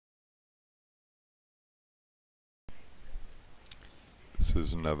This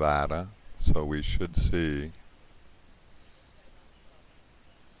is Nevada, so we should see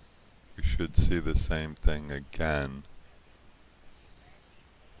the same thing again.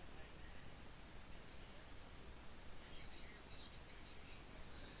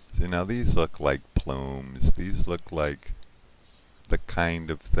 See, now these look like plumes. These look like the kind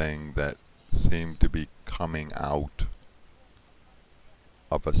of thing that seem to be coming out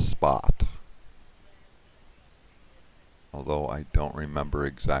of a spot. Although I don't remember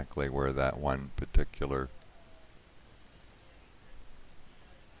exactly where that one particular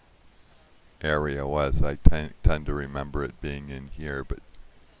area was. I tend to remember it being in here, but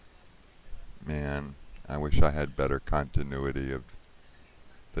man, I wish I had better continuity of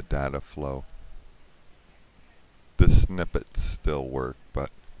the data flow. The snippets still work,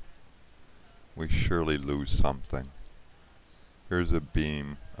 but we surely lose something. Here's a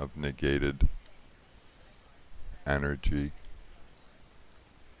beam of negated energy.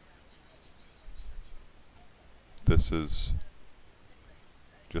 This is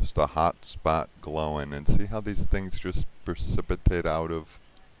just a hot spot glowing, and see how these things just precipitate out of,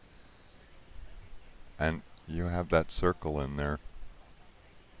 and you have that circle in there.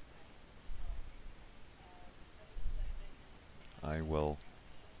 I will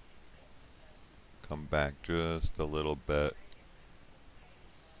come back just a little bit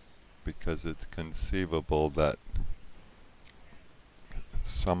because it's conceivable that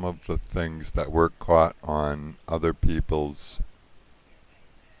some of the things that were caught on other people's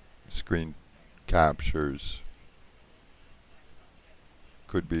screen captures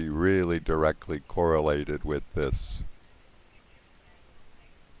could be really directly correlated with this.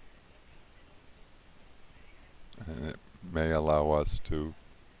 And it may allow us to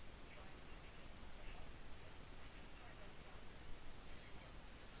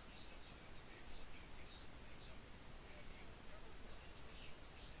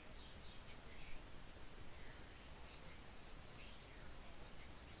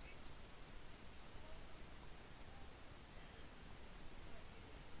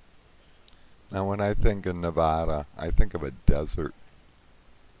now when I think of Nevada, I think of a desert.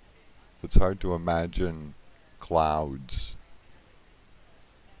 It's hard to imagine clouds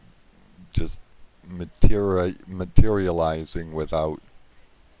just materializing without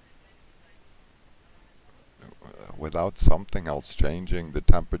something else changing, the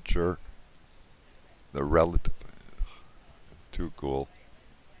temperature, the relative. Too cool.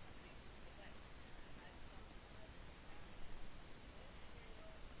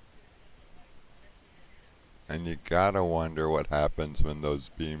 And you gotta wonder what happens when those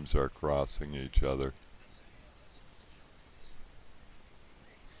beams are crossing each other.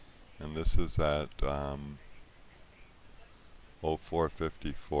 And this is at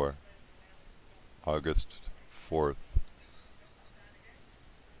 0454, August 4th.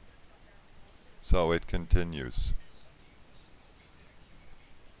 So it continues.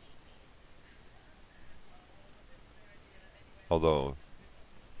 Although,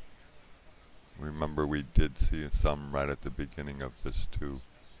 remember we did see some right at the beginning of this too.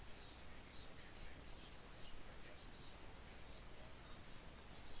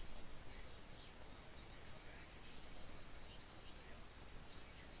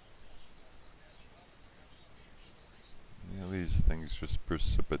 Yeah, these things just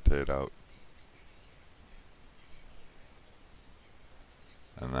precipitate out.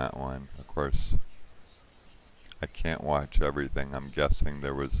 And that one, of course, I can't watch everything. I'm guessing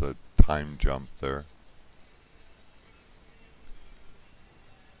there was a time jump there.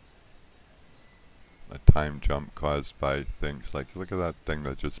 A time jump caused by things like, look at that thing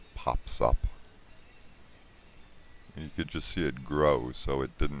that just pops up. And you could just see it grow, so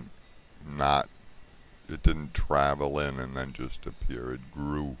it didn't travel in and then just appear. It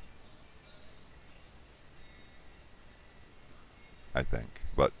grew, I think.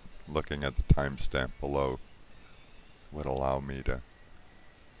 But looking at the timestamp below would allow me to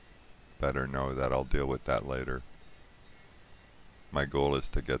better know that. I'll deal with that later. My goal is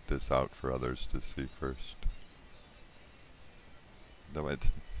to get this out for others to see first. Though it's,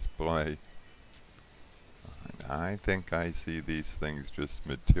 boy, I think I see these things just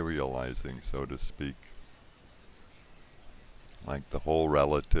materializing, so to speak. Like the whole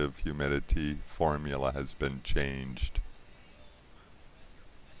relative humidity formula has been changed.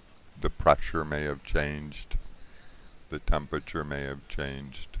 The pressure may have changed. The temperature may have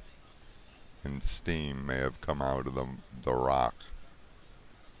changed. And steam may have come out of the rock.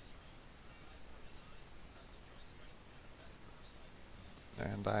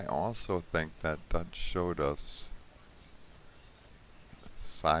 And I also think that showed us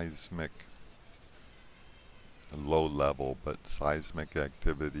seismic low level but seismic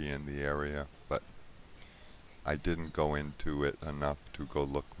activity in the area, but I didn't go into it enough to go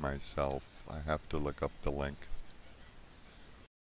look myself. I have to look up the link.